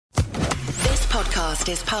podcast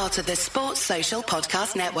is part of the Sports Social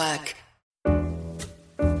Podcast Network.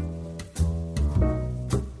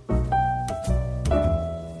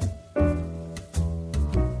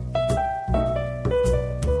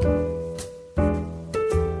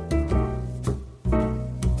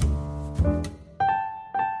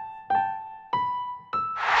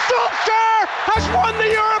 Solskjaer has won the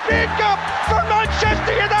European Cup for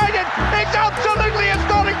Manchester United. It's absolutely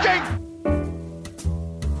astonishing.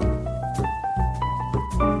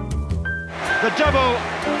 The double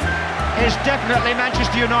is definitely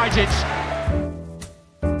Manchester United's.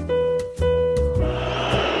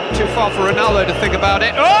 Too far for Ronaldo to think about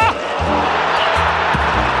it. Oh!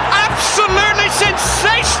 Absolutely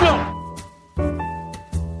sensational!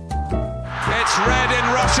 It's red in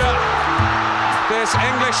Russia. This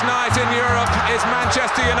English night in Europe is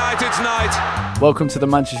Manchester United's night. Welcome to the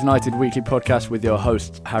Manchester United Weekly Podcast with your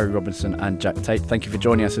hosts Harry Robinson and Jack Tate. Thank you for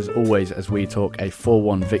joining us as always as we talk a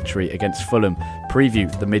 4-1 victory against Fulham,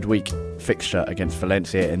 preview the midweek fixture against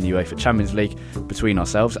Valencia in the UEFA Champions League between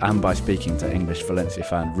ourselves and by speaking to English Valencia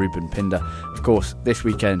fan Ruben Pinder. Of course, this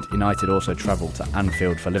weekend United also travel to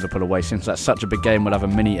Anfield for Liverpool away. Since that's such a big game, we'll have a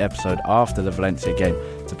mini episode after the Valencia game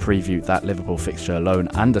to preview that Liverpool fixture alone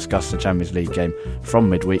and discuss the Champions League game from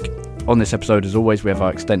midweek. On this episode, as always, we have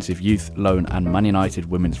our extensive youth, loan and Man United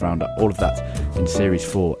women's roundup. All of that in Series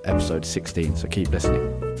 4, Episode 16, so keep listening.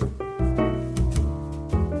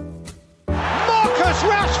 Marcus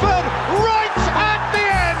Rashford right at the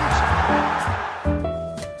end.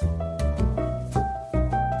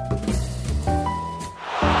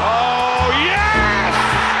 Oh yes!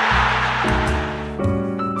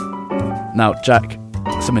 Now, Jack,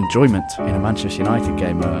 some enjoyment in a Manchester United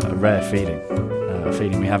game, a rare feeling. A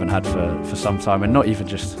feeling we haven't had for some time, and not even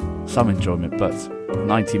just some enjoyment, but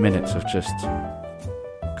 90 minutes of just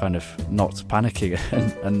kind of not panicking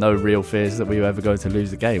and no real fears that we were ever going to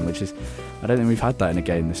lose the game, which is, I don't think we've had that in a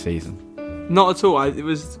game this season. Not at all. It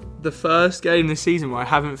was the first game this season where I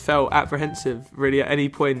haven't felt apprehensive really at any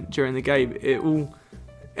point during the game.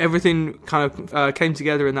 Everything kind of came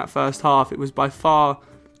together in that first half. It was by far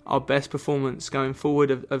our best performance going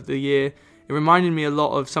forward of the year. It reminded me a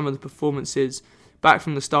lot of some of the performances back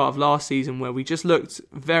from the start of last season where we just looked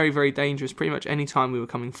very, very dangerous pretty much any time we were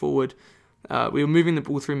coming forward. We were moving the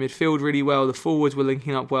ball through midfield really well. The forwards were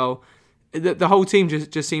linking up well. The whole team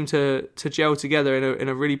just seemed to gel together in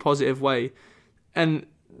a really positive way. And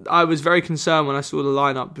I was very concerned when I saw the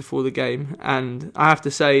lineup before the game. And I have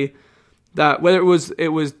to say that whether it was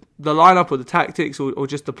the lineup or the tactics or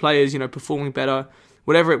just the players, performing better,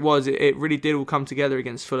 whatever it was, it really did all come together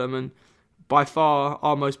against Fulham. And by far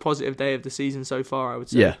our most positive day of the season so far, I would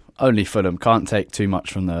say. Yeah, only Fulham. Can't take too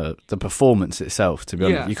much from the performance itself, to be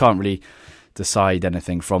honest. You can't really decide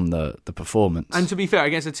anything from the performance. And to be fair,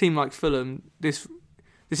 against a team like Fulham, this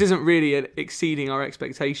isn't really exceeding our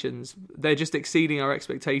expectations. They're just exceeding our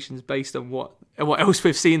expectations based on what else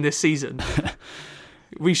we've seen this season.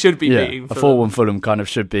 We should be beating Fulham. A 4-1 Fulham kind of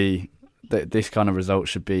should be... This kind of result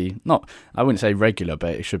should be, not, I wouldn't say regular,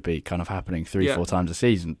 but it should be kind of happening 3-4 times a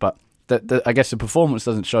season. But I guess the performance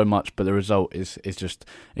doesn't show much, but the result is just,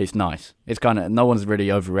 it's nice. It's kind of, no one's really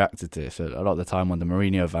overreacted to this. A lot of the time under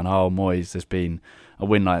Mourinho, Van Gaal, Moyes, there's been a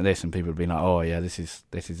win like this and people have been like, oh yeah, this is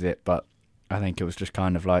it. But I think it was just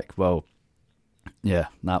kind of like, well, yeah,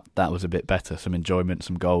 that was a bit better. Some enjoyment,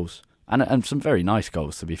 some goals, and some very nice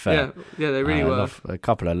goals, to be fair. Yeah, they really were. A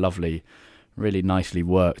couple of lovely, really nicely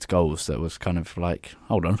worked goals that was kind of like,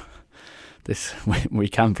 hold on, we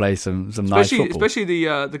can play some nice football. Especially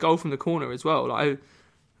the goal from the corner as well. Like,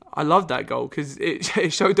 I loved that goal because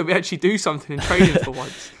it showed that we actually do something in training for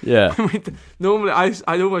once. Yeah. Normally,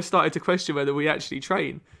 I almost started to question whether we actually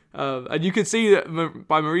train. And you could see that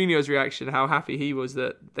by Mourinho's reaction how happy he was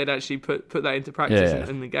that they'd actually put that into practice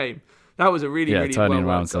in the game. That was a really, really turning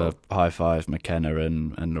well around to high five McKenna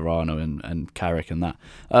and Lorano and Carrick and that.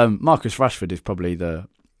 Marcus Rashford is probably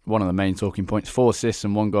one of the main talking points. 4 assists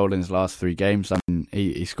and 1 goal in his last 3 games. I mean,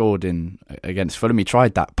 he scored against Fulham. He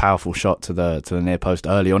tried that powerful shot to the near post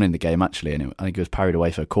early on in the game, actually, and I think it was parried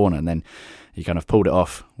away for a corner, and then he kind of pulled it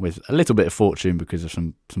off with a little bit of fortune because of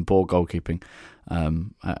some poor goalkeeping,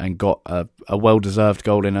 and got a well-deserved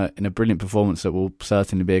goal in a brilliant performance that will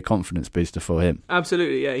certainly be a confidence booster for him.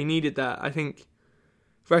 Absolutely, yeah, he needed that. I think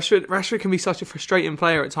Rashford can be such a frustrating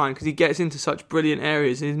player at times because he gets into such brilliant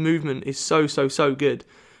areas and his movement is so good.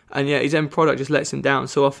 And yeah, his end product just lets him down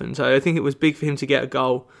so often. So I think it was big for him to get a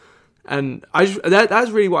goal. And that's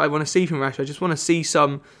really what I want to see from Rashford. I just want to see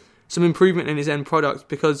some improvement in his end product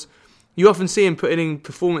because you often see him putting in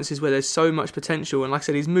performances where there's so much potential. And like I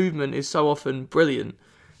said, his movement is so often brilliant.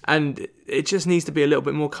 and it just needs to be a little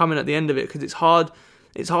bit more coming at the end of it, because it's hard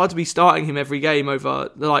to be starting him every game over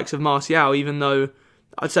the likes of Martial, even though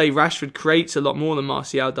I'd say Rashford creates a lot more than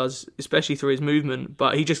Martial does, especially through his movement,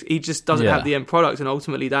 but he just doesn't have the end product, and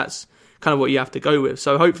ultimately that's kind of what you have to go with.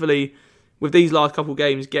 So hopefully with these last couple of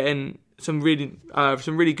games, getting some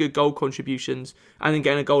really good goal contributions and then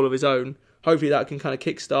getting a goal of his own, hopefully that can kind of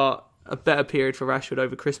kickstart a better period for Rashford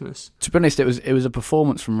over Christmas. To be honest, it was a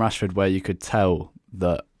performance from Rashford where you could tell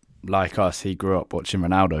that, like us, he grew up watching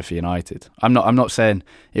Ronaldo for United. I'm not saying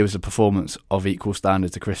it was a performance of equal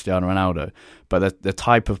standard to Cristiano Ronaldo, but the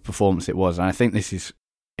type of performance it was, and I think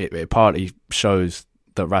it partly shows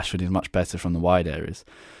that Rashford is much better from the wide areas,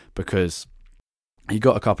 because he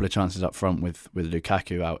got a couple of chances up front with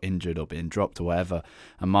Lukaku out injured or being dropped or whatever,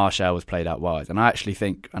 and Martial was played out wide. And I actually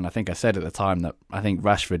think, and I think I said at the time, that I think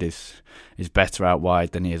Rashford is better out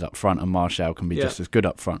wide than he is up front, and Martial can be just as good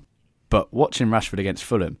up front. But watching Rashford against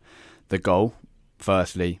Fulham, the goal,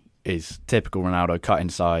 firstly, is typical Ronaldo, cut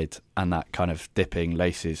inside, and that kind of dipping,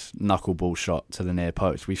 laces, knuckleball shot to the near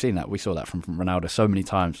post. We saw that from Ronaldo so many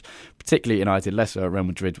times, particularly at United, less so at Real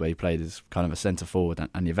Madrid, where he played as kind of a centre forward,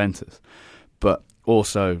 and Juventus. But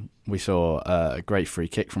also, we saw a great free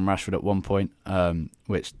kick from Rashford at one point,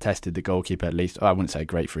 which tested the goalkeeper at least. I wouldn't say a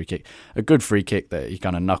great free kick. A good free kick that he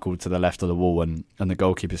kind of knuckled to the left of the wall, and the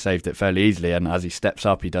goalkeeper saved it fairly easily. And as he steps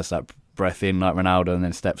up, he does that breath in like Ronaldo, and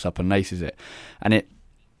then steps up and laces it. And it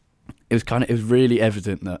was really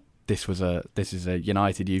evident that this is a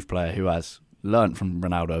United youth player who has learnt from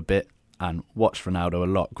Ronaldo a bit and watched Ronaldo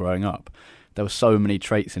a lot growing up. There were so many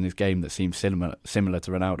traits in his game that seemed similar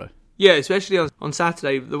to Ronaldo. Yeah, especially on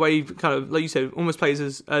Saturday, the way he kind of, like you said, almost plays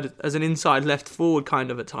as an inside left forward kind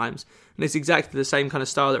of at times. And it's exactly the same kind of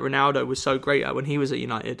style that Ronaldo was so great at when he was at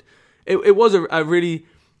United. It was a really,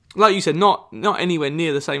 like you said, not anywhere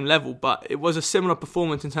near the same level, but it was a similar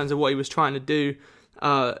performance in terms of what he was trying to do,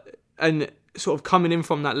 and sort of coming in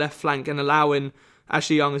from that left flank and allowing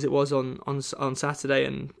Ashley Young, as it was on Saturday,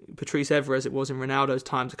 and Patrice Evra, as it was in Ronaldo's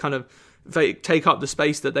time, to kind of take up the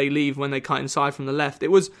space that they leave when they cut inside from the left. It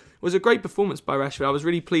was a great performance by Rashford. I was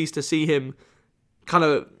really pleased to see him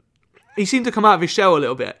he seemed to come out of his shell a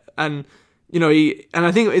little bit, and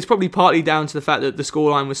I think it's probably partly down to the fact that the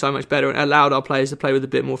scoreline was so much better and allowed our players to play with a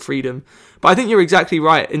bit more freedom. But I think you're exactly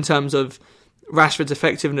right in terms of Rashford's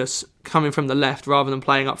effectiveness coming from the left rather than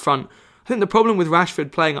playing up front. I think the problem with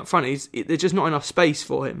Rashford playing up front is there's just not enough space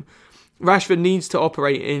for him. Rashford needs to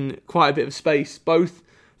operate in quite a bit of space, both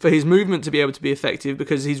for his movement to be able to be effective,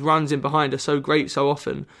 because his runs in behind are so great so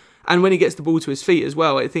often, and when he gets the ball to his feet as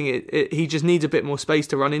well. I think he just needs a bit more space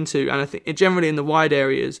to run into, and I think generally in the wide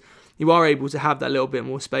areas you are able to have that little bit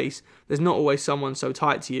more space. There's not always someone so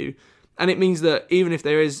tight to you, and it means that even if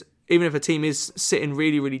a team is sitting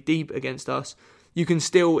really, really deep against us, you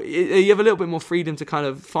have a little bit more freedom to kind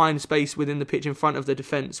of find space within the pitch in front of the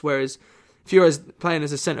defence. Whereas if you're playing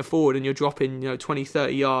as a centre forward and you're dropping 20,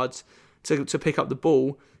 30 yards to pick up the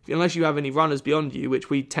ball, unless you have any runners beyond you, which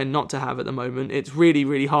we tend not to have at the moment, it's really,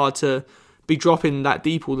 really hard to be dropping that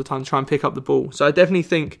deep all the time to try and pick up the ball. So I definitely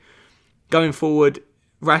think going forward,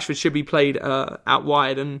 Rashford should be played out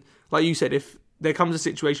wide. And like you said, if there comes a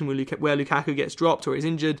situation where Lukaku gets dropped or is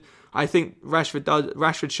injured, I think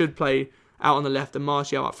Rashford should play out on the left and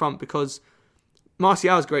Martial up front, because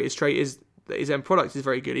Martial's greatest trait is that his end product is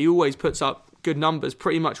very good. He always puts up good numbers,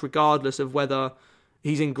 pretty much regardless of whether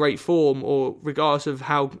he's in great form or regardless of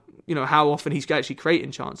how often he's actually creating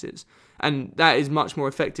chances, and that is much more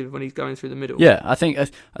effective when he's going through the middle. Yeah, I think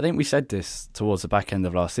we said this towards the back end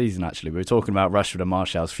of last season. Actually, we were talking about Rashford and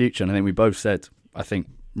Martial's future, and I think we both said I think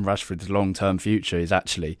Rashford's long-term future is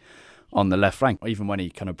actually on the left flank. Even when he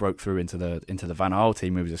kind of broke through into the Van Gaal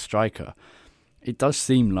team, he was a striker. It does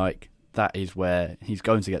seem like that is where he's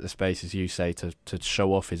going to get the space, as you say, to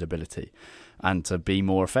show off his ability and to be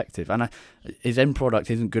more effective. And his end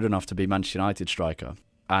product isn't good enough to be Manchester United striker.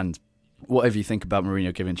 And whatever you think about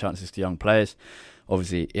Mourinho giving chances to young players,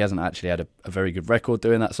 obviously he hasn't actually had a very good record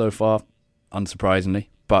doing that so far, unsurprisingly.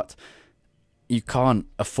 But you can't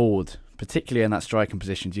afford, particularly in that striking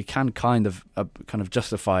positions, you can kind of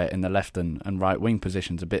justify it in the left and right wing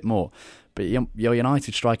positions a bit more. But your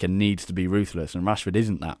United striker needs to be ruthless, and Rashford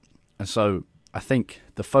isn't that. And so I think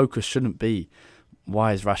the focus shouldn't be,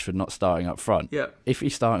 why is Rashford not starting up front? Yeah. If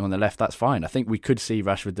he's starting on the left, that's fine. I think we could see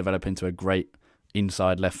Rashford develop into a great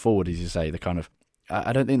inside left forward, as you say.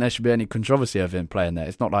 I don't think there should be any controversy of him playing there.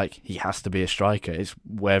 It's not like he has to be a striker. It's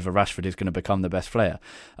wherever Rashford is going to become the best player.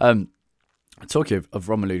 Talking of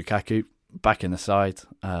Romelu Lukaku, back in the side,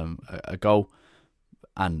 a goal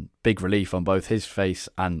and big relief on both his face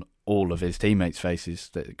and all of his teammates' faces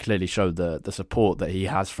that clearly showed the support that he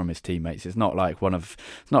has from his teammates. It's not like when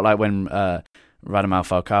Radamel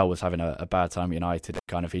Falcao was having a bad time at United,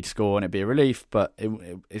 kind of he'd score and it'd be a relief, but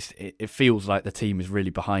it feels like the team is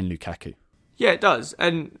really behind Lukaku. Yeah, it does.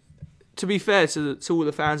 And to be fair to all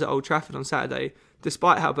the fans at Old Trafford on Saturday,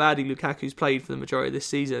 despite how badly Lukaku's played for the majority of this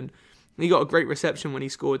season, he got a great reception when he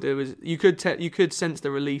scored. You could sense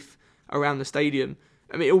the relief around the stadium.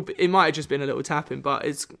 I mean, it might have just been a little tapping, but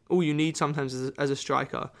it's all you need sometimes as a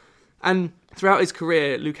striker. And throughout his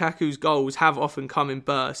career, Lukaku's goals have often come in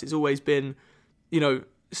bursts. It's always been,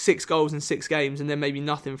 6 goals in 6 games and then maybe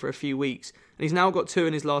nothing for a few weeks. And he's now got 2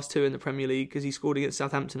 in his last 2 in the Premier League because he scored against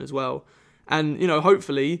Southampton as well. And,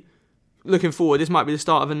 hopefully, looking forward, this might be the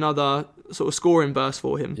start of another sort of scoring burst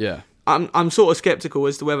for him. Yeah. I'm sort of sceptical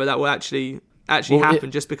as to whether that will actually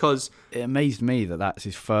happen, just because it amazed me that that's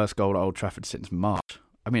his first goal at Old Trafford since March.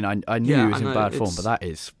 I mean, I knew he was in bad form, but that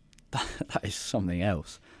is something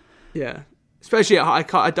else. Yeah, especially I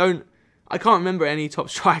can't remember any top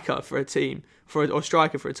striker for a team or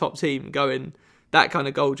striker for a top team going that kind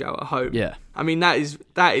of goal drought at home. Yeah, I mean that is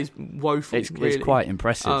woeful. It's really. quite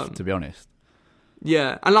impressive, to be honest.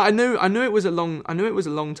 Yeah, and I knew it was a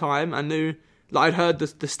long time. I knew I'd heard the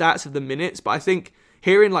stats of the minutes, but I think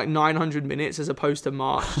hearing 900 minutes as opposed to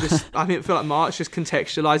March, I feel like March just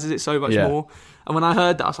contextualises it so much more. And when I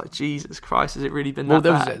heard that, I was like, Jesus Christ, has it really been that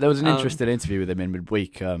bad? There was an interesting interview with him in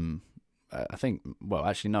midweek. I think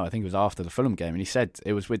it was after the Fulham game, and he said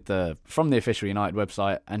it was from the official United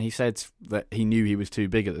website, and he said that he knew he was too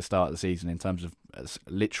big at the start of the season in terms of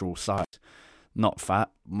literal size, not fat,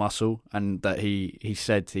 muscle, and that he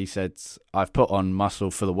said I've put on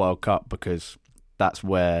muscle for the World Cup because that's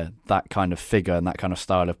where that kind of figure and that kind of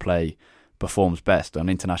style of play performs best on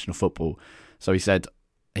international football. So he said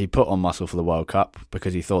he put on muscle for the World Cup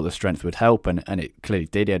because he thought the strength would help, and it clearly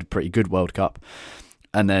did. He had a pretty good World Cup,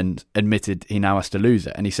 and then admitted he now has to lose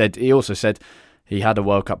it. And he also said he had a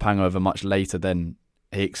World Cup hangover much later than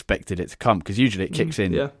he expected it to come, because usually it kicks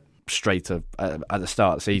in straight at the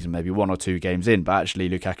start of the season, maybe 1 or 2 games in. But actually,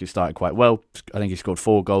 Lukaku started quite well. I think he scored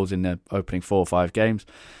 4 goals in the opening 4 or 5 games.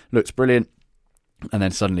 Looks brilliant. And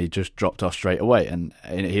then suddenly just dropped off straight away. And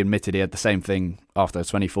he admitted he had the same thing after the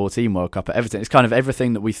 2014 World Cup at Everton. It's kind of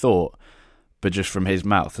everything that we thought, but just from his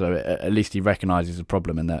mouth. So at least he recognises the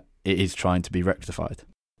problem and that it is trying to be rectified.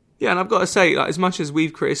 Yeah, and I've got to say, as much as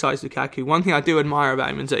we've criticised Lukaku, one thing I do admire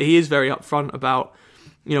about him is that he is very upfront about,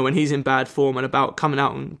 when he's in bad form, and about coming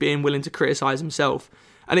out and being willing to criticise himself.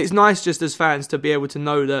 And it's nice just as fans to be able to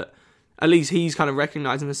know that at least he's kind of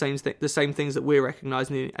recognising the same things that we're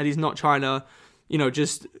recognising, and he's not trying to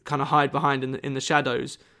just kind of hide behind in the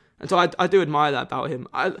shadows. And so I do admire that about him.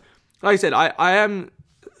 Like I said, I am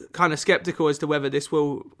kind of sceptical as to whether this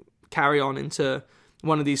will carry on into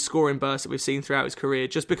one of these scoring bursts that we've seen throughout his career,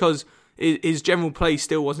 just because his general play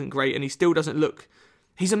still wasn't great, and he still doesn't look...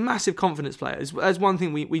 He's a massive confidence player. That's one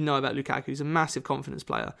thing we know about Lukaku. He's a massive confidence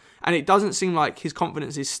player. And it doesn't seem like his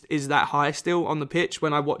confidence is that high still on the pitch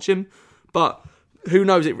when I watch him. But... who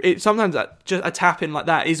knows? Sometimes just a tap in like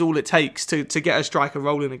that is all it takes to get a striker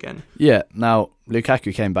rolling again. Yeah. Now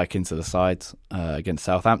Lukaku came back into the side against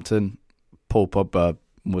Southampton. Paul Pogba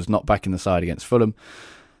was not back in the side against Fulham,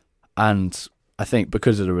 and I think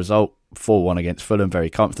because of the result, 4-1 against Fulham,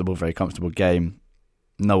 very comfortable game.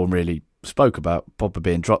 No one really spoke about Pogba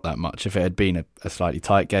being dropped that much. If it had been a slightly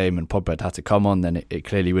tight game and Pogba had to come on, then it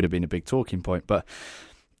clearly would have been a big talking point. But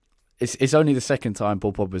It's only the second time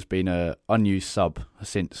Paul Pogba's been an unused sub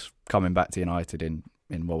since coming back to United in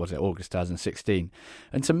August 2016.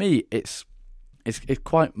 And to me, it's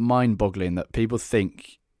quite mind-boggling that people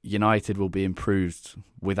think United will be improved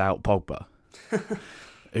without Pogba,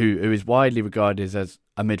 who is widely regarded as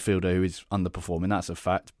a midfielder who is underperforming. That's a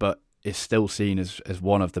fact, but is still seen as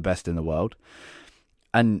one of the best in the world.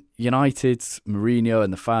 And United's Mourinho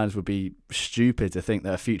and the fans would be stupid to think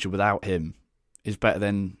that a future without him is better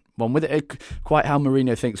than one with it. Quite how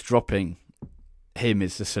Mourinho thinks dropping him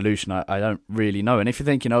is the solution, I don't really know. And if you're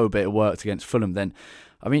thinking, but it worked against Fulham, then,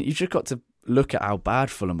 I mean, you've just got to look at how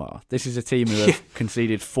bad Fulham are. This is a team who have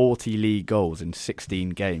conceded 40 league goals in 16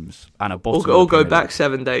 games and a bottom. Or go back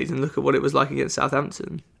 7 days and look at what it was like against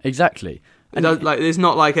Southampton. Exactly. And it's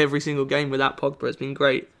not like every single game without Pogba has been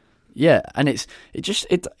great. Yeah, and it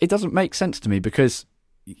doesn't make sense to me, because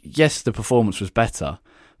yes, the performance was better,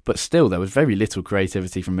 but still there was very little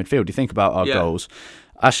creativity from midfield. You think about our goals.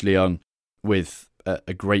 Ashley Young with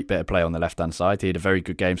a great bit of play on the left-hand side. He had a very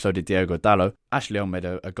good game, so did Diogo Dalot. Ashley Young made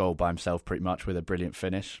a goal by himself pretty much with a brilliant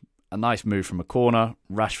finish. A nice move from a corner.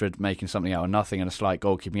 Rashford making something out of nothing and a slight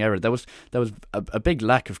goalkeeping error. There was a big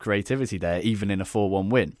lack of creativity there, even in a 4-1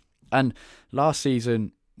 win. And last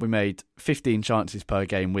season, we made 15 chances per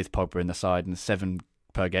game with Pogba in the side and 7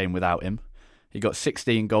 per game without him. He got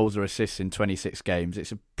 16 goals or assists in 26 games.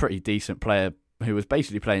 It's a pretty decent player who was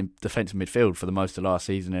basically playing defensive midfield for the most of last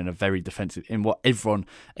season in what everyone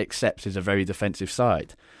accepts is a very defensive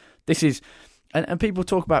side. This is, and people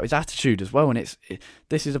talk about his attitude as well, and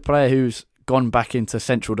this is a player who's gone back into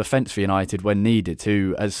central defence for United when needed,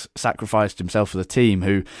 who has sacrificed himself for the team,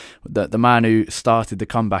 who the man who started the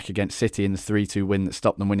comeback against City in the 3-2 win that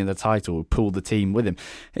stopped them winning the title, pulled the team with him.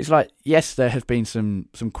 It's like, yes, there have been some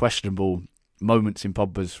questionable moments in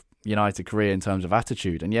Pogba's United career in terms of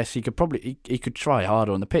attitude, and yes, he could try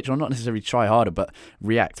harder on the pitch, or not necessarily try harder, but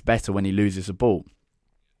react better when he loses the ball.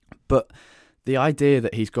 But the idea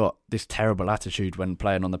that he's got this terrible attitude when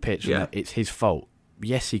playing on the pitch, and that it's his fault,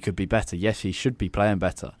 yes, he could be better, yes, he should be playing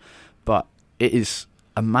better, but it is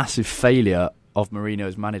a massive failure of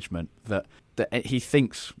Mourinho's management that he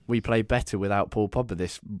thinks we play better without Paul Pogba,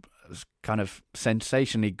 this kind of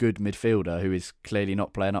sensationally good midfielder who is clearly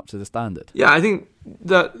not playing up to the standard. Yeah, I think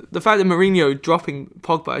the fact that Mourinho dropping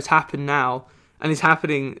Pogba has happened now, and is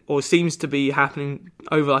happening, or seems to be happening,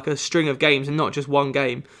 over like a string of games and not just one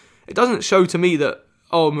game, it doesn't show to me that,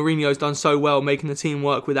 Mourinho's done so well making the team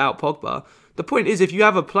work without Pogba. The point is, if you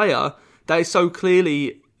have a player that is so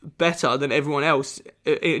clearly better than everyone else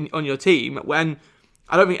on your team, when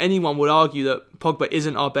I don't think anyone would argue that Pogba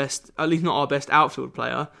isn't our best, at least not our best outfield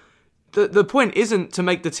player. The point isn't to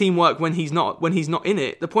make the team work when he's not in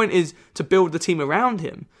it. The point is to build the team around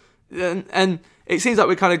him, and it seems like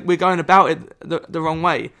we're going about it the wrong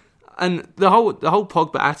way. And the whole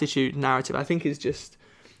Pogba attitude narrative, I think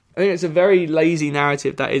it's a very lazy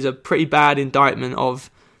narrative that is a pretty bad indictment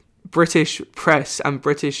of British press and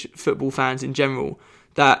British football fans in general.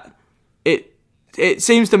 That it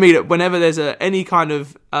seems to me that whenever there's any kind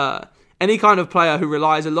of player who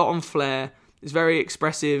relies a lot on flair, is very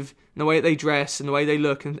expressive in the way that they dress and the way they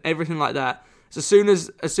look and everything like that, so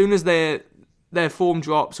as soon as their form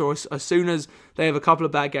drops, or as soon as they have a couple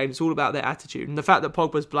of bad games, it's all about their attitude. And the fact that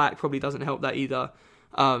Pogba's black probably doesn't help that either.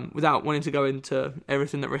 Without wanting to go into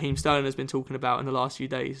everything that Raheem Sterling has been talking about in the last few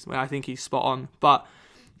days, where I think he's spot on. But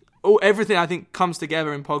everything, I think, comes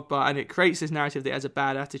together in Pogba, and it creates this narrative that he has a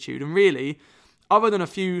bad attitude. And really, other than a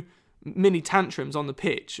few mini tantrums on the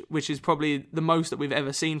pitch, which is probably the most that we've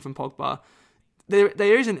ever seen from Pogba,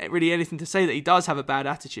 there isn't really anything to say that he does have a bad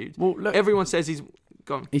attitude. Well, look, everyone says he's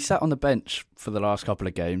gone. He sat on the bench for the last couple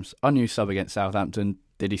of games. Unused sub against Southampton.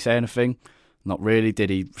 Did he say anything? Not really. Did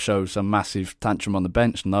he show some massive tantrum on the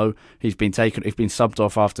bench? No. He's been subbed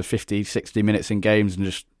off after 50, 60 minutes in games and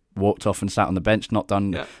just walked off and sat on the bench. Not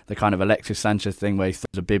done the kind of Alexis Sanchez thing where he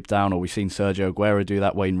throws a bib down, or we've seen Sergio Aguero do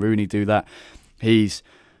that, Wayne Rooney do that.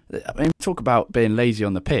 Talk about being lazy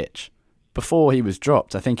on the pitch. Before he was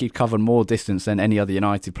dropped, I think he'd covered more distance than any other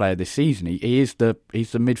United player this season. He's the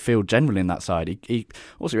midfield general in that side. He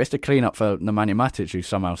also has to clean up for Nemanja Matic, who's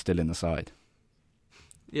somehow still in the side.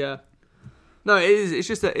 Yeah. No, it is. It's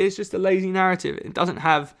just a lazy narrative. It doesn't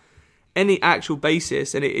have any actual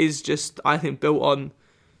basis, and it is just, I think, built on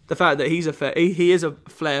the fact that he is a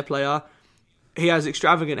flair player. He has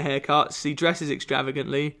extravagant haircuts. He dresses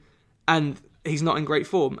extravagantly, and he's not in great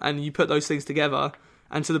form. And you put those things together,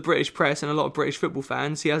 and to the British press and a lot of British football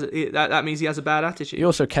fans, that means he has a bad attitude. He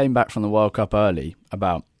also came back from the World Cup early,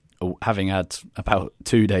 having had about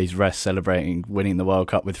 2 days rest, celebrating winning the World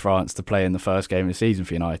Cup with France to play in the first game of the season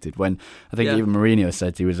for United, when I think even Mourinho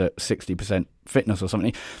said he was at 60% fitness or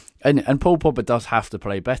something. And Paul Pogba does have to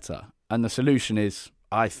play better. And the solution is,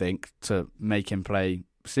 I think, to make him play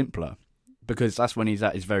simpler, because that's when he's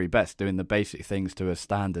at his very best, doing the basic things to a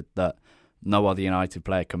standard that no other United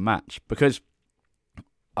player can match. Because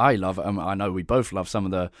I know we both love some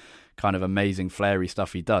of the kind of amazing flary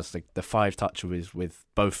stuff he does, the 5-touch with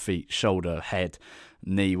both feet, shoulder, head,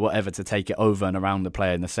 knee, whatever, to take it over and around the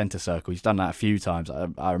player in the centre circle. He's done that a few times.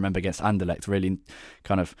 I remember against Anderlecht, really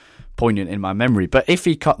kind of poignant in my memory. But if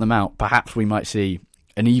he cut them out, perhaps we might see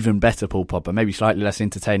an even better Paul Pogba, maybe slightly less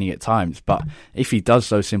entertaining at times. But if he does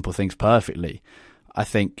those simple things perfectly, I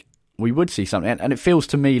think we would see something. And it feels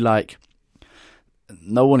to me like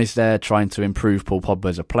no one is there trying to improve Paul Pogba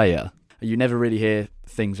as a player. You never really hear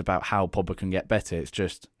things about how Pogba can get better. It's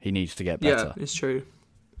just he needs to get better. Yeah, it's true.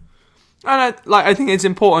 And I think it's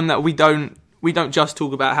important that we don't just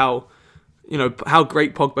talk about how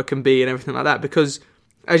great Pogba can be and everything like that, because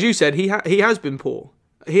as you said, he has been poor.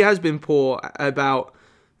 He has been poor for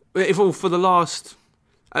the last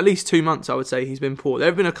at least 2 months. I would say he's been poor. There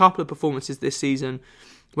have been a couple of performances this season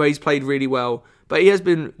where he's played really well, but he has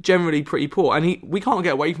been generally pretty poor, and we can't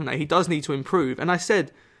get away from that. He does need to improve. And I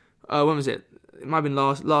said, when was it? it might have been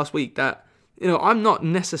last week, that I'm not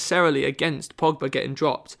necessarily against Pogba getting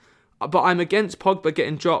dropped, but I'm against Pogba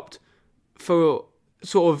getting dropped for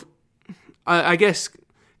sort of, I guess,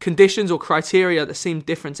 conditions or criteria that seem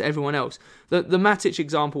different to everyone else. The Matic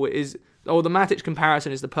example the Matic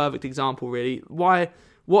comparison is the perfect example, really.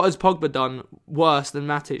 What has Pogba done worse than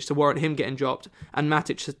Matic to warrant him getting dropped and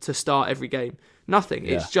Matic to start every game? Nothing.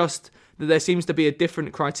 Yeah. It's just that there seems to be a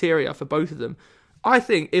different criteria for both of them. I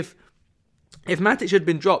think if Matic had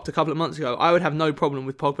been dropped a couple of months ago, I would have no problem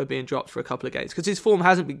with Pogba being dropped for a couple of games because his form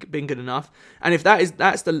hasn't been good enough. And if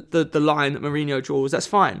that's the line that Mourinho draws, that's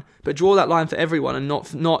fine. But draw that line for everyone and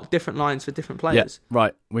not different lines for different players. Yeah,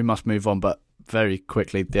 right. We must move on, but very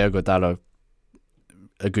quickly, Diogo Dalot,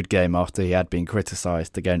 a good game after he had been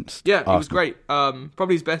criticised against Arsenal. He was great.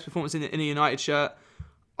 Probably his best performance in a United shirt.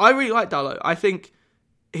 I really like Dalot. I think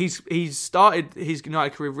he's started his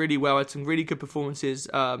United career really well. Had some really good performances.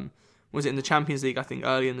 Was it in the Champions League, I think,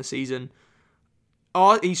 early in the season.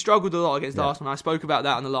 He struggled a lot against Arsenal. I spoke about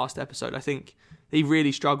that on the last episode. I think he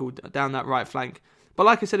really struggled down that right flank. But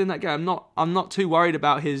like I said in that game, I'm not too worried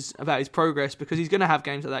about his progress because he's going to have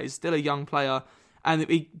games like that. He's still a young player, and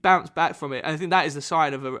he bounced back from it. And I think that is the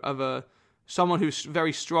sign of someone who's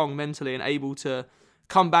very strong mentally and able to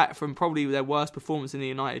come back from probably their worst performance in the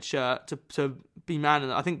United shirt to be man.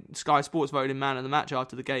 And I think Sky Sports voted him man of the match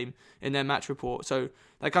after the game in their match report. So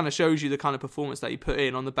that kind of shows you the kind of performance that he put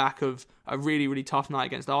in on the back of a really, really tough night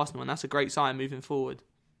against Arsenal. And that's a great sign moving forward.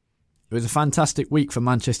 It was a fantastic week for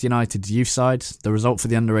Manchester United's youth side. The result for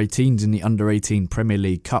the under-18s in the under-18 Premier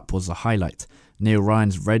League Cup was a highlight. Neil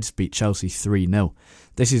Ryan's Reds beat Chelsea 3-0.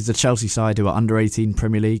 This is the Chelsea side who are under-18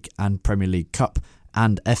 Premier League and Premier League Cup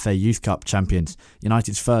and FA Youth Cup champions.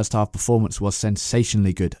 United's first half performance was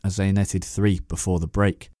sensationally good as they netted 3 before the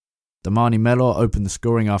break. Damani Mellor opened the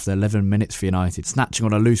scoring after 11 minutes for United, snatching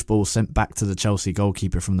on a loose ball sent back to the Chelsea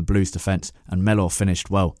goalkeeper from the Blues defence, and Mellor finished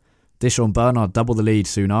well. Dishon Bernard doubled the lead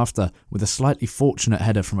soon after with a slightly fortunate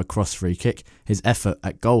header from a cross free kick. His effort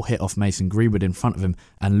at goal hit off Mason Greenwood in front of him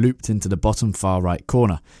and looped into the bottom far right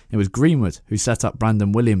corner. It was Greenwood who set up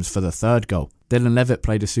Brandon Williams for the third goal. Dylan Levitt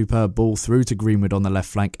played a superb ball through to Greenwood on the left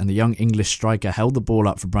flank, and the young English striker held the ball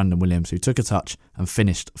up for Brandon Williams, who took a touch and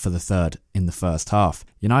finished for the third in the first half.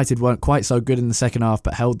 United weren't quite so good in the second half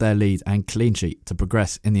but held their lead and clean sheet to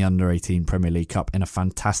progress in the under-18 Premier League Cup in a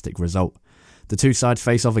fantastic result. The two sides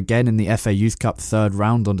face off again in the FA Youth Cup third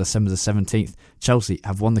round on December the 17th. Chelsea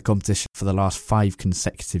have won the competition for the last 5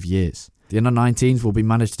 consecutive years. The under-19s will be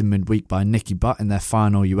managed in midweek by Nicky Butt in their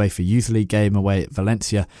final UEFA Youth League game away at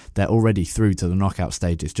Valencia. They're already through to the knockout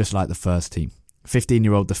stages, just like the first team.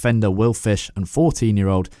 15-year-old defender Will Fish and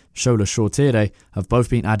 14-year-old Shola Shortire have both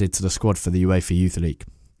been added to the squad for the UEFA Youth League.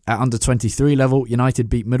 At under-23 level, United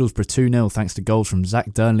beat Middlesbrough 2-0 thanks to goals from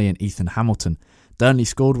Zach Durnley and Ethan Hamilton. Durnley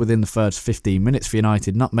scored within the first 15 minutes for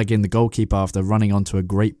United, nutmegging the goalkeeper after running onto a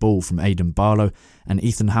great ball from Aidan Barlow, and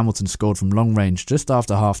Ethan Hamilton scored from long range just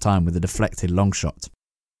after half-time with a deflected long shot.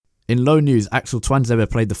 In low news, Axel Tuanzebe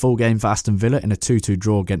played the full game for Aston Villa in a 2-2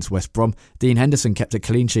 draw against West Brom. Dean Henderson kept a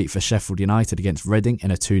clean sheet for Sheffield United against Reading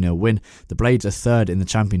in a 2-0 win. The Blades are third in the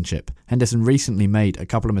Championship. Henderson recently made a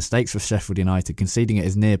couple of mistakes for Sheffield United, conceding at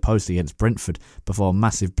his near post against Brentford before a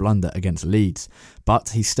massive blunder against Leeds. But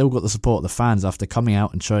he's still got the support of the fans after coming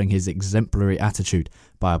out and showing his exemplary attitude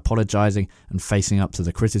by apologising and facing up to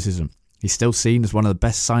the criticism. He's still seen as one of the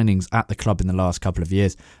best signings at the club in the last couple of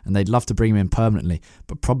years, and they'd love to bring him in permanently,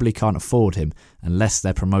 but probably can't afford him unless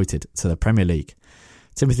they're promoted to the Premier League.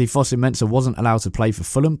 Timothy Fosu-Mensah wasn't allowed to play for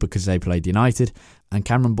Fulham because they played United, and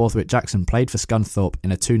Cameron Borthwick-Jackson played for Scunthorpe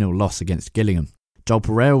in a 2-0 loss against Gillingham. Joel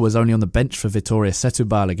Pereira was only on the bench for Vitória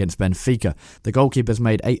Setúbal against Benfica. The goalkeeper's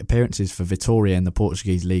made 8 appearances for Vitória in the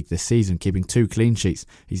Portuguese league this season, keeping 2 clean sheets.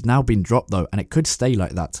 He's now been dropped though, and it could stay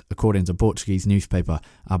like that, according to Portuguese newspaper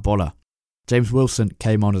A Bola. James Wilson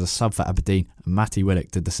came on as a sub for Aberdeen, and Matty Willock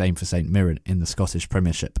did the same for St Mirren in the Scottish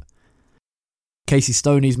Premiership. Casey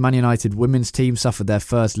Stoney's Man United women's team suffered their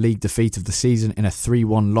first league defeat of the season in a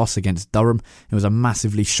 3-1 loss against Durham. It was a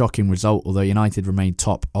massively shocking result, although United remained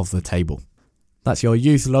top of the table. That's your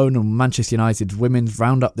youth loan on Manchester United's women's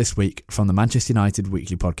roundup this week from the Manchester United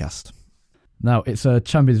Weekly Podcast. Now, it's a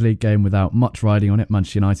Champions League game without much riding on it.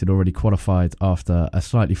 Manchester United already qualified after a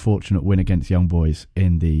slightly fortunate win against Young Boys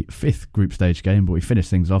in the 5th group stage game, but we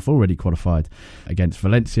finished things off already qualified against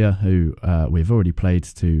Valencia, who we've already played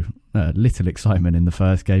to little excitement in the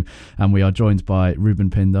first game. And we are joined by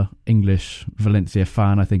Ruben Pinder, English Valencia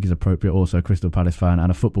fan, I think is appropriate, also Crystal Palace fan,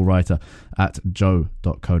 and a football writer at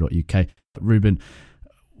joe.co.uk. Ruben,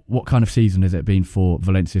 what kind of season has it been for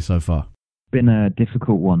Valencia so far? been a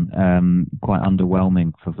difficult one, quite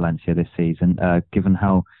underwhelming for Valencia this season, given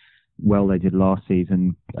how well they did last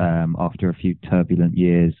season after a few turbulent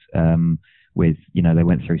years with, they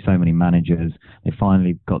went through so many managers. They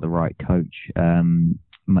finally got the right coach in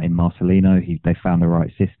Marcelino. They found the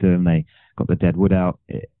right system. They got the dead wood out.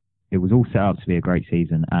 It was all set up to be a great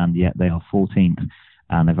season, and yet they are 14th,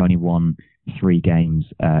 and they've only won 3 games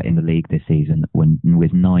in the league this season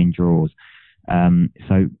with 9 draws.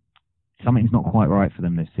 So something's not quite right for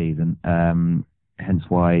them this season. Hence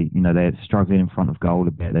why, they're struggling in front of goal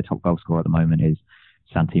a bit. Their top goal scorer at the moment is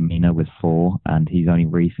Santi Mina with 4, and he's only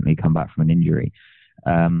recently come back from an injury.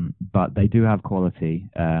 But they do have quality.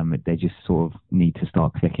 They just sort of need to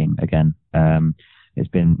start clicking again. It's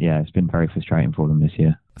been very frustrating for them this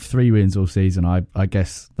year. 3 wins all season. I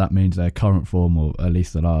guess that means their current form, or at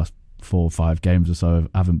least the last 4 or 5 games or so,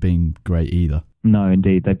 haven't been great either. No,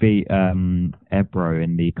 indeed. They beat Ebro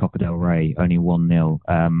in the Copa del Rey, only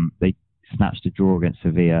 1-0. They snatched a draw against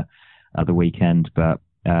Sevilla at the weekend, but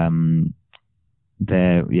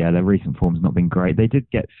their recent form's not been great. They did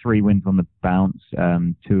get 3 wins on the bounce,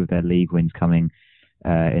 2 of their league wins coming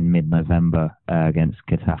in mid-November against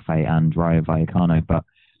Getafe and Rayo Vallecano. But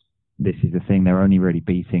this is the thing, they're only really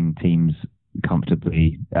beating teams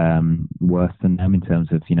comfortably worse than them in terms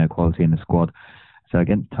of quality in the squad. So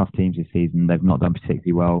against tough teams this season, they've not done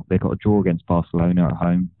particularly well. They got a draw against Barcelona at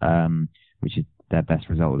home, which is their best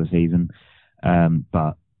result of the season.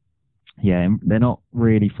 But yeah, they're not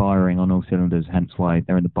really firing on all cylinders, hence why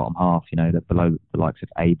they're in the bottom half. They're below the likes of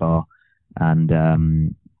Eibar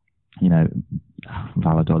and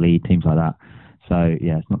Valladolid, teams like that. So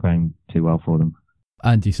yeah, it's not going too well for them.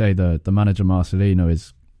 And you say the manager Marcelino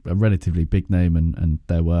is a relatively big name, and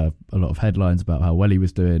there were a lot of headlines about how well he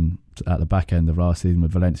was doing at the back end of last season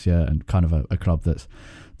with Valencia, and kind of a club that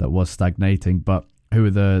was stagnating. But who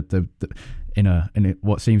are in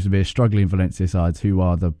what seems to be a struggling Valencia side? Who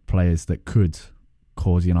are the players that could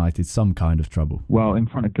cause United some kind of trouble? Well, in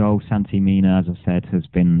front of goal, Santi Mina, as I said, has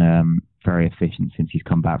been very efficient since he's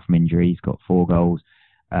come back from injury. He's got 4 goals,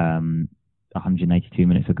 182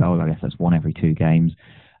 minutes a goal. I guess that's 1 every 2 games.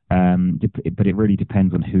 But it really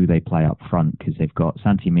depends on who they play up front, because they've got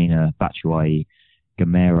Santi Mina, Batshuayi,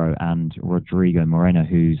 Gamero and Rodrigo Moreno,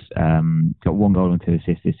 who's got 1 goal and 2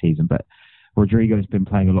 assists this season. But Rodrigo's been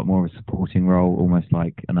playing a lot more of a supporting role, almost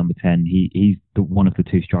like a number 10. He's one of the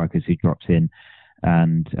 2 strikers who drops in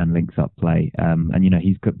and links up play. And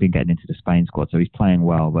he's been getting into the Spain squad, so he's playing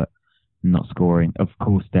well, but not scoring. Of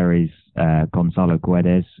course, there is Gonzalo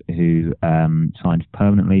Guedes, who signed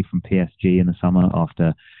permanently from PSG in the summer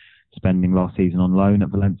after spending last season on loan at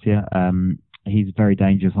Valencia. He's very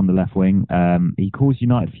dangerous on the left wing. He caused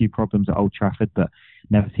United a few problems at Old Trafford, but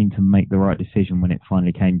never seemed to make the right decision when it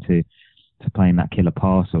finally came to playing that killer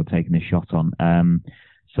pass or taking a shot on.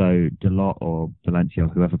 So Dalot or Valencia,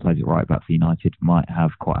 whoever plays it right back for United, might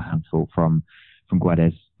have quite a handful from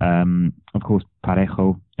Guedes. Of course,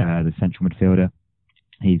 Parejo, the central midfielder.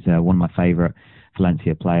 He's one of my favourite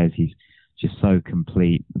Valencia players. He's just so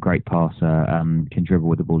complete, great passer, can dribble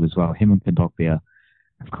with the ball as well. Him and Kondogbia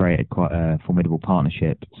have created quite a formidable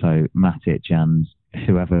partnership. So Matic and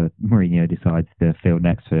whoever Mourinho decides to field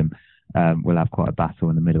next to him will have quite a battle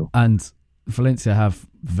in the middle. And Valencia have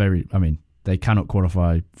they cannot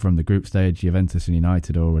qualify from the group stage. Juventus and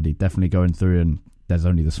United are already definitely going through, and there's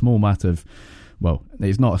only the small matter of, well,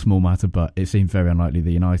 it's not a small matter, but it seems very unlikely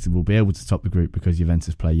that United will be able to top the group because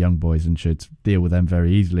Juventus play young boys and should deal with them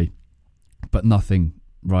very easily. But nothing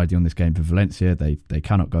riding on this game for Valencia. They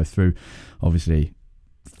cannot go through. Obviously,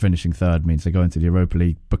 finishing third means they go into the Europa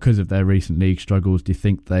League because of their recent league struggles. Do you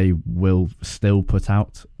think they will still put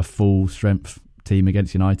out a full strength team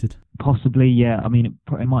against United? Possibly, yeah.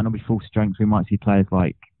 It might not be full strength. We might see players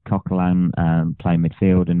like Coquelin play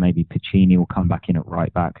midfield, and maybe Piccini will come back in at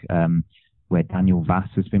right back, where Daniel Vass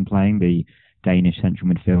has been playing, the Danish central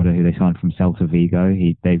midfielder who they signed from Celta Vigo.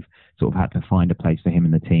 They've sort of had to find a place for him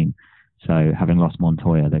in the team. So having lost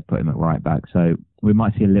Montoya, they've put him at right back. So we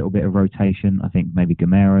might see a little bit of rotation. I think maybe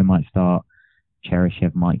Gamero might start.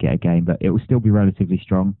 Cheryshev might get a game, but it will still be relatively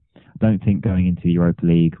strong. I don't think going into the Europa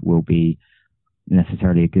League will be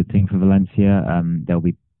necessarily a good thing for Valencia. There'll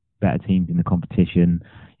be better teams in the competition,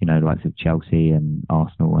 the likes of Chelsea and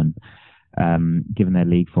Arsenal. And given their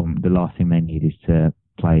league form, the last thing they need is to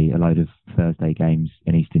play a load of Thursday games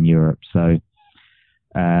in Eastern Europe. So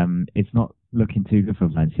it's not looking too good for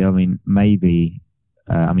Valencia. Maybe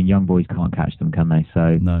young boys can't catch them, can they?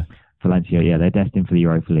 So no. Valencia, yeah, they're destined for the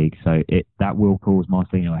Europa League. So that will cause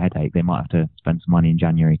Marcelino a headache. They might have to spend some money in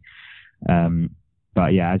January.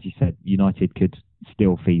 But yeah, as you said, United could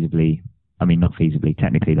still feasibly I mean, not feasibly.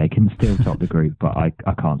 Technically, they can still top the group, but I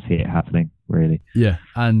can't see it happening, really. Yeah,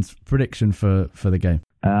 and prediction for the game?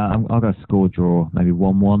 I'll go score draw, maybe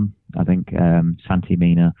 1-1. I think Santi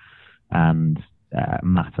Mina and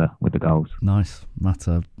Mata with the goals. Nice.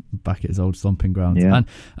 Mata back at his old stomping grounds. Yeah. And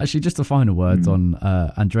actually, just a final word on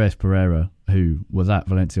Andreas Pereira, who was at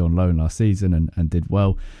Valencia on loan last season and did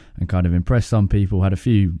well and kind of impressed some people, had a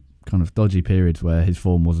few kind of dodgy periods where his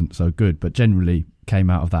form wasn't so good, but generally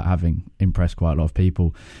came out of that having impressed quite a lot of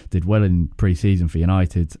people, did well in pre-season for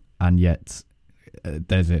United, and yet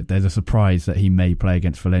there's a surprise that he may play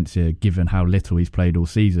against Valencia given how little he's played all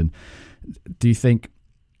season. Do you think,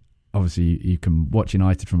 obviously you can watch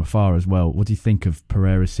United from afar as well, what do you think of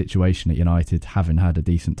Pereira's situation at United, having had a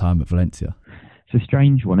decent time at Valencia? It's a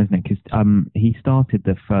strange one, isn't it? Because he started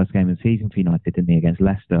the first game of the season for United, didn't he, against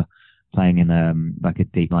Leicester, playing in like a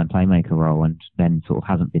deep line playmaker role, and then sort of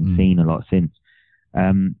hasn't been seen a lot since.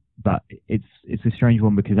 But it's a strange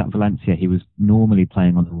one because at Valencia he was normally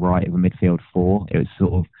playing on the right of a midfield four. It was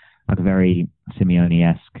sort of like a very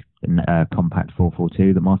Simeone-esque compact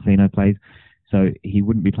 4-4-2 that Marcelino plays. So he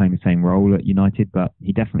wouldn't be playing the same role at United, but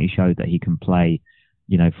he definitely showed that he can play,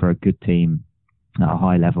 for a good team at a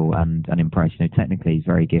high level and impress. Technically he's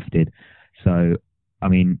very gifted. So, I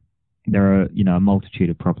mean, there are, a multitude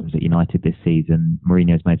of problems at United this season.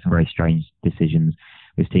 Mourinho's made some very strange decisions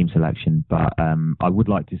with team selection, but I would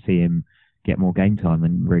like to see him get more game time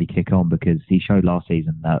and really kick on, because he showed last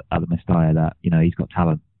season at the Mestalla that, he's got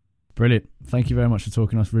talent. Brilliant. Thank you very much for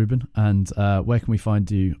talking to us, Ruben. And where can we find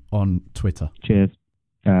you on Twitter? Cheers.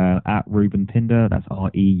 At Ruben Pinder, that's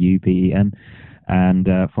REUBEN,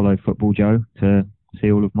 and follow Football Joe to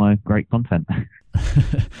see all of my great content.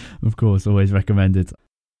 Of course, always recommended.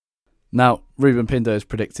 Now, Ruben Pinder has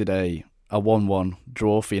predicted a 1-1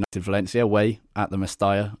 draw for United Valencia away at the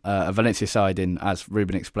Mestalla. A Valencia side in, as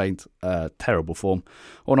Ruben explained, terrible form.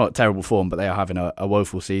 Or not terrible form, but they are having a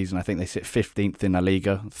woeful season. I think they sit 15th in La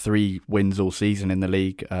Liga, 3 wins all season in the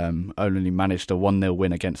league. Only managed a 1-0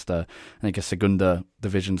 win against a Segunda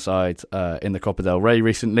division side in the Copa del Rey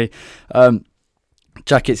recently.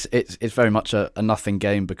 Jack, it's very much a nothing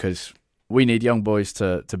game, because we need young boys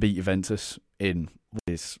to beat Juventus in what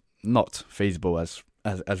is not feasible, as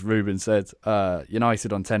Ruben said.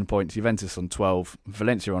 United on 10 points, Juventus on 12,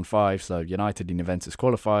 Valencia on 5, so United and Juventus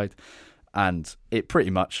qualified, and it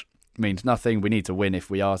pretty much means nothing. We need to win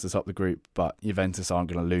if we are to top the group, but Juventus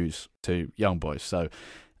aren't going to lose to young boys, so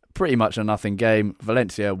pretty much a nothing game.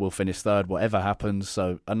 Valencia will finish third whatever happens,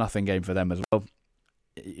 so a nothing game for them as well.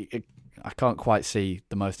 I can't quite see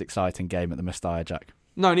the most exciting game at the Mestalla, Jack.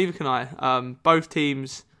 No, neither can I. Both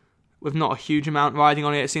teams with not a huge amount riding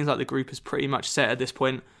on it. It seems like the group is pretty much set at this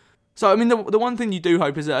point. So, I mean, the one thing you do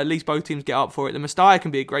hope is that at least both teams get up for it. The Mestalla can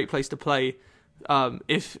be a great place to play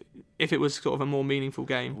if it was sort of a more meaningful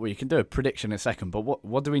game. Well, you can do a prediction in a second, but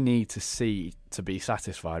what do we need to see to be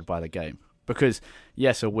satisfied by the game? Because,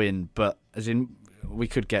 yes, a win, but as in we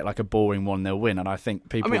could get like a boring 1-0 win, and I think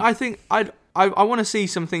people... I think I want to see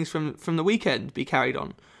some things from the weekend be carried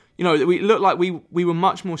on. We looked like we were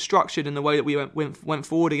much more structured in the way that we went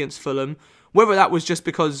forward against Fulham. Whether that was just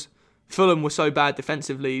because Fulham were so bad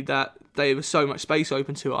defensively that there was so much space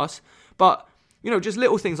open to us. But, just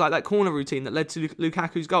little things like that corner routine that led to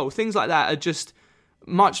Lukaku's goal. Things like that are just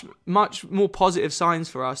much, much more positive signs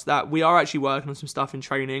for us that we are actually working on some stuff in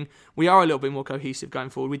training. We are a little bit more cohesive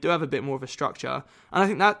going forward. We do have a bit more of a structure. And I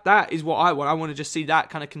think that is what I want. I want to just see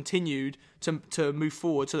that kind of continued to move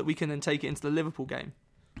forward so that we can then take it into the Liverpool game.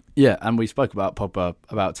 Yeah, and we spoke about Pogba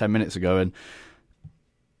about 10 minutes ago, and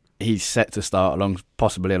he's set to start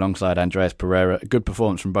possibly alongside Andreas Pereira. A good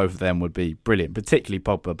performance from both of them would be brilliant, particularly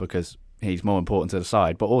Pogba because he's more important to the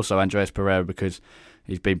side, but also Andreas Pereira because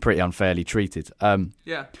he's been pretty unfairly treated.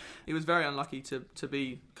 Yeah, he was very unlucky to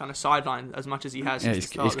be kind of sidelined as much as he has since the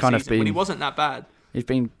start he's of the kind season, of been, when he wasn't that bad. He's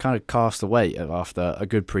been kind of cast away after a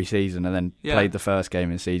good pre-season and then played the first game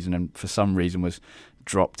in the season and for some reason was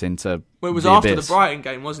dropped into Well, it was after the Brighton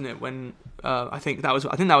game, wasn't it? When I think that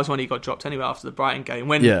was when he got dropped anyway, after the Brighton game.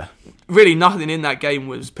 When really nothing in that game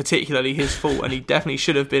was particularly his fault, and he definitely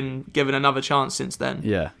should have been given another chance since then.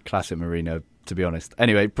 Yeah, classic Mourinho, to be honest.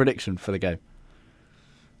 Anyway, prediction for the game.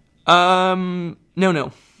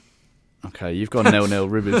 0-0. Okay, you've gone 0-0.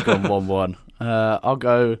 Ruben's gone 1-1. I'll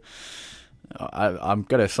go. I'm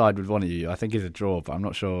going to side with one of you. I think it's a draw, but I'm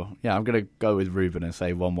not sure. Yeah, I'm going to go with Ruben and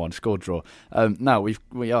say 1-1, score draw. Now,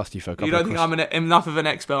 we asked you for a couple of questions. You don't think I'm enough of an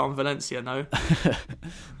expert on Valencia, no?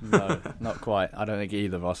 No, not quite. I don't think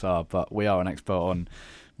either of us are, but we are an expert on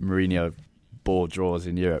Mourinho board draws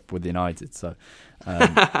in Europe with United. So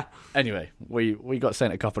anyway, we got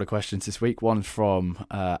sent a couple of questions this week. One from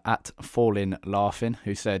at Fallin Laughing,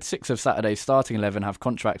 who said 6 of Saturday's starting 11 have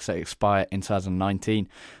contracts that expire in 2019.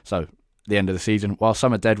 So the end of the season. While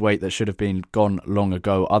some are dead weight that should have been gone long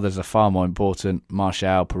ago, others are far more important.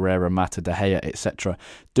 Martial, Pereira, Mata, De Gea, etc.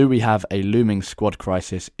 Do we have a looming squad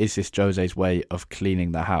crisis? Is this Jose's way of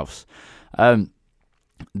cleaning the house? There's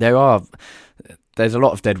a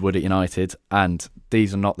lot of deadwood at United, and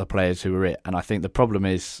these are not the players who are it. And I think the problem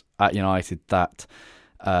is at United that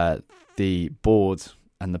the board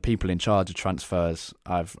and the people in charge of transfers,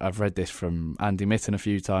 I've read this from Andy Mitten a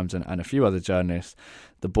few times and a few other journalists,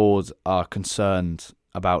 the board are concerned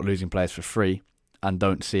about losing players for free and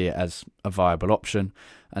don't see it as a viable option.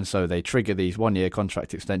 And so they trigger these one-year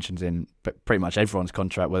contract extensions in pretty much everyone's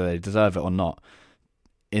contract, whether they deserve it or not,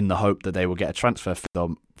 in the hope that they will get a transfer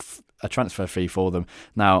fee for them.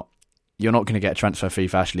 Now, you're not going to get a transfer fee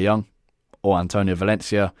for Ashley Young or Antonio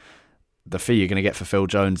Valencia. The fee you're going to get for Phil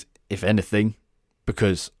Jones, if anything,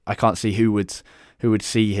 because I can't see who would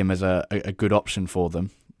see him as a good option for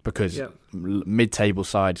them, because mid-table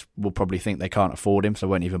sides will probably think they can't afford him, so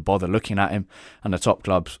won't even bother looking at him, and the top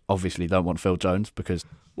clubs obviously don't want Phil Jones because...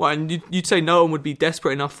 Well, and you'd say no one would be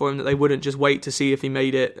desperate enough for him that they wouldn't just wait to see if he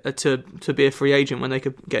made it to be a free agent when they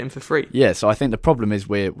could get him for free. Yeah, so I think the problem is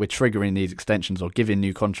we're triggering these extensions or giving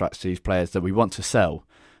new contracts to these players that we want to sell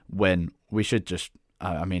when we should just...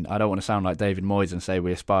 I mean, I don't want to sound like David Moyes and say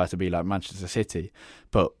we aspire to be like Manchester City,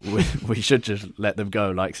 but we should just let them go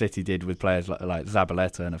like City did with players like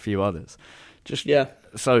Zabaleta and a few others.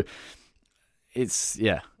 So it's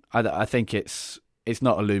I think it's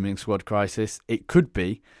not a looming squad crisis. It could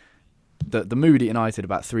be. The mood at United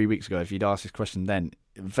about 3 weeks ago, if you'd asked this question then,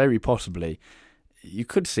 very possibly you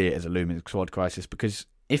could see it as a looming squad crisis, because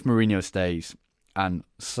if Mourinho stays, and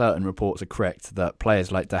certain reports are correct that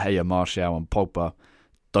players like De Gea, Martial and Pogba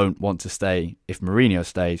don't want to stay if Mourinho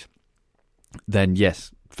stays, then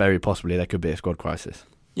yes, very possibly there could be a squad crisis.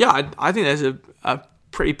 Yeah, I think there's a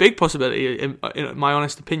pretty big possibility, in my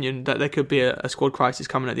honest opinion, that there could be a squad crisis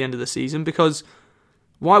coming at the end of the season, because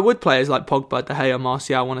why would players like Pogba, De Gea,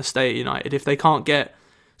 Martial want to stay at United if they can't get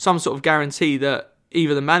some sort of guarantee that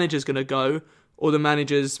either the manager's going to go or the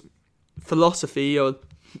manager's philosophy or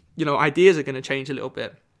ideas are going to change a little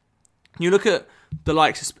bit? You look at the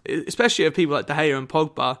likes, especially of people like De Gea and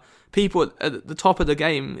Pogba, people at the top of the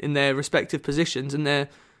game in their respective positions, and their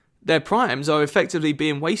primes are effectively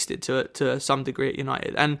being wasted to some degree at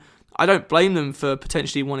United. And I don't blame them for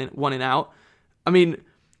potentially wanting out. I mean,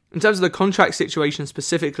 in terms of the contract situation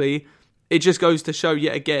specifically, it just goes to show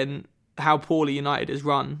yet again how poorly United is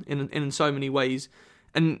run in so many ways.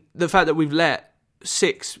 And the fact that we've let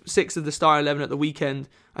six of the Star 11 at the weekend,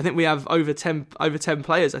 I think we have over 10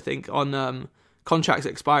 players, I think, on contracts that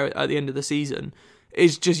expire at the end of the season,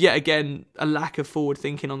 is just yet again a lack of forward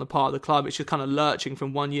thinking on the part of the club. It's just kind of lurching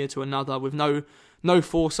from one year to another with no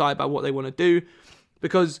foresight about what they want to do,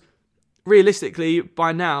 because realistically,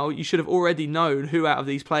 by now, you should have already known who out of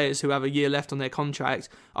these players who have a year left on their contract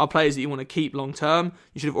are players that you want to keep long term.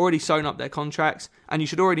 You should have already sewn up their contracts, and you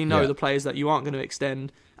should already know the players that you aren't going to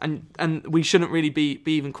extend. And we shouldn't really be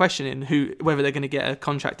even questioning whether they're going to get a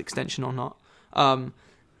contract extension or not.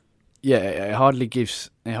 It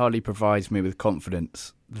hardly provides me with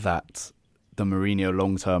confidence that the Mourinho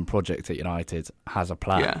long-term project at United has a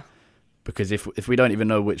plan. Yeah. Because if we don't even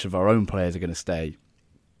know which of our own players are going to stay,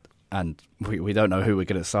 and we don't know who we're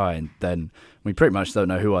going to sign, then we pretty much don't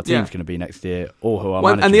know who our team's going to be next year or who our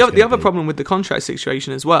manager's going to be. And the other problem with the contract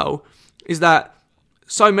situation as well is that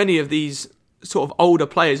so many of these sort of older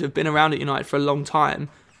players who've been around at United for a long time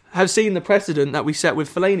have seen the precedent that we set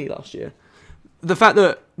with Fellaini last year. The fact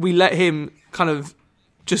that we let him kind of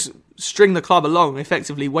just string the club along,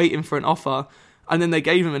 effectively waiting for an offer, and then they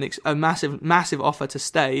gave him a massive offer to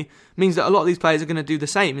stay, means that a lot of these players are going to do the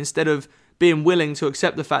same, instead of being willing to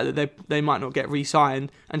accept the fact that they might not get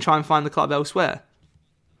re-signed and try and find the club elsewhere.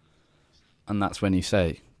 And that's when you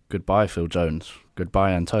say, goodbye Phil Jones,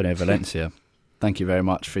 goodbye Antonio Valencia. Thank you very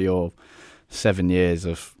much for your 7 years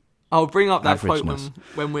of I'll bring up that quote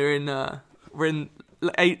when we're in the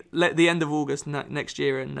end of August next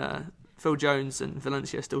year, and Phil Jones and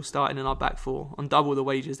Valencia are still starting in our back four on double the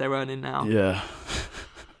wages they're earning now. Yeah.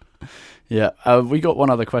 Yeah. We got one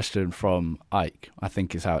other question from Ike, I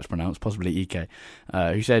think is how it's pronounced, possibly Ike,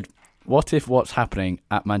 who said, what if what's happening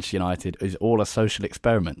at Manchester United is all a social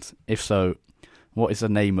experiment? If so, what is the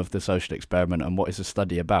name of the social experiment and what is the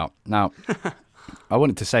study about? Now, I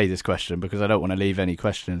wanted to say this question because I don't want to leave any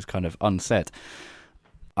questions kind of unsaid.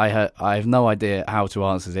 I have no idea how to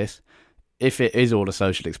answer this. if it is all a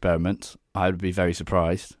social experiment, I would be very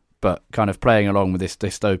surprised. But kind of playing along with this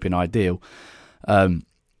dystopian ideal,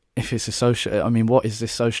 if it's a social, I mean, what is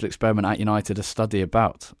this social experiment at United a study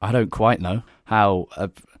about? I don't quite know how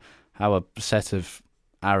a set of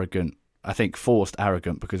arrogant, I think forced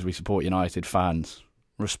arrogant because we support United fans,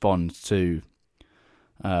 respond to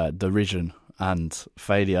derision and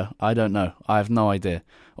failure. I don't know. I have no idea.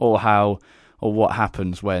 Or what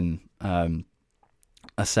happens when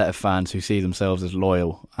a set of fans who see themselves as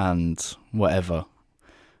loyal and whatever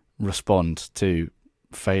respond to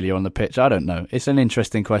failure on the pitch. I don't know. It's an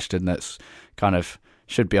interesting question that's kind of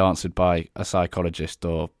should be answered by a psychologist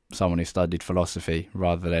or someone who studied philosophy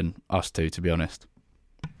rather than us two, to be honest.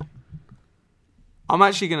 I'm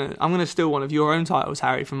gonna steal one of your own titles,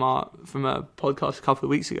 Harry, from a podcast a couple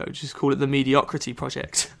of weeks ago. Just call it the Mediocrity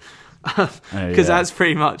Project, because that's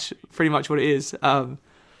pretty much what it is.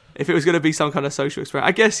 If it was going to be some kind of social experiment,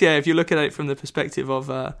 I guess, yeah. If you look at it from the perspective of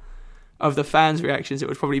the fans' reactions, it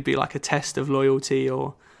would probably be like a test of loyalty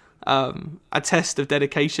or a test of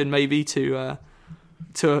dedication, maybe to a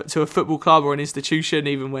football club or an institution,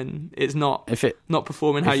 even when it's not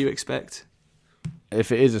performing how you expect.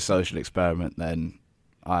 If it is a social experiment, then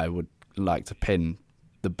I would like to pin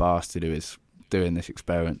the bastard who is doing this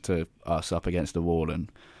experiment to us up against the wall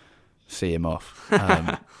and see him off.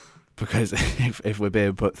 Because if we're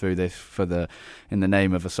being put through this in the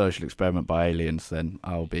name of a social experiment by aliens, then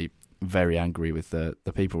I'll be very angry with the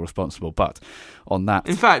people responsible. But on that,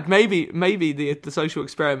 in fact, maybe the social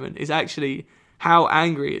experiment is actually how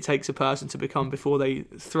angry it takes a person to become before they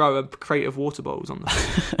throw a crate of water bottles on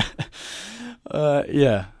them.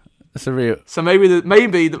 Yeah, that's a real. So maybe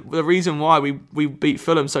the reason why we beat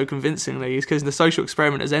Fulham so convincingly is because the social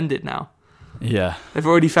experiment has ended now. Yeah, they've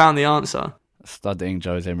already found the answer. Studying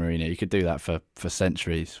Jose Mourinho, you could do that for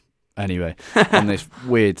centuries. Anyway, on this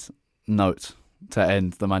weird note to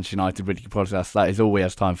end the Manchester United Weekly Podcast, that is all we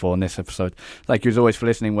have time for on this episode. Thank you as always for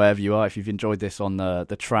listening wherever you are. If you've enjoyed this on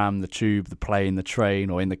the tram, the tube, the plane, the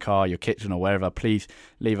train, or in the car, your kitchen, or wherever, please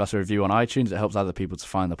leave us a review on iTunes. It helps other people to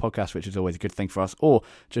find the podcast, which is always a good thing for us. Or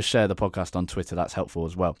just share the podcast on Twitter. That's helpful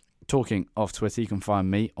as well. Talking of Twitter, you can find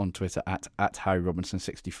me on Twitter at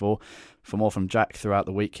HarryRobinson64. For more from Jack throughout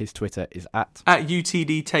the week, his Twitter is at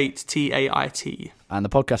UTD Tate, TAIT. And the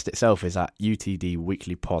podcast itself is at UTD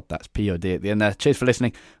Weekly Pod. That's POD at the end there. Cheers for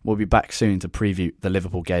listening. We'll be back soon to preview the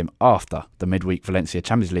Liverpool game after the midweek Valencia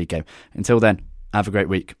Champions League game. Until then, have a great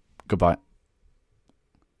week. Goodbye.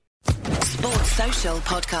 Sports Social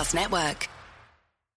Podcast Network.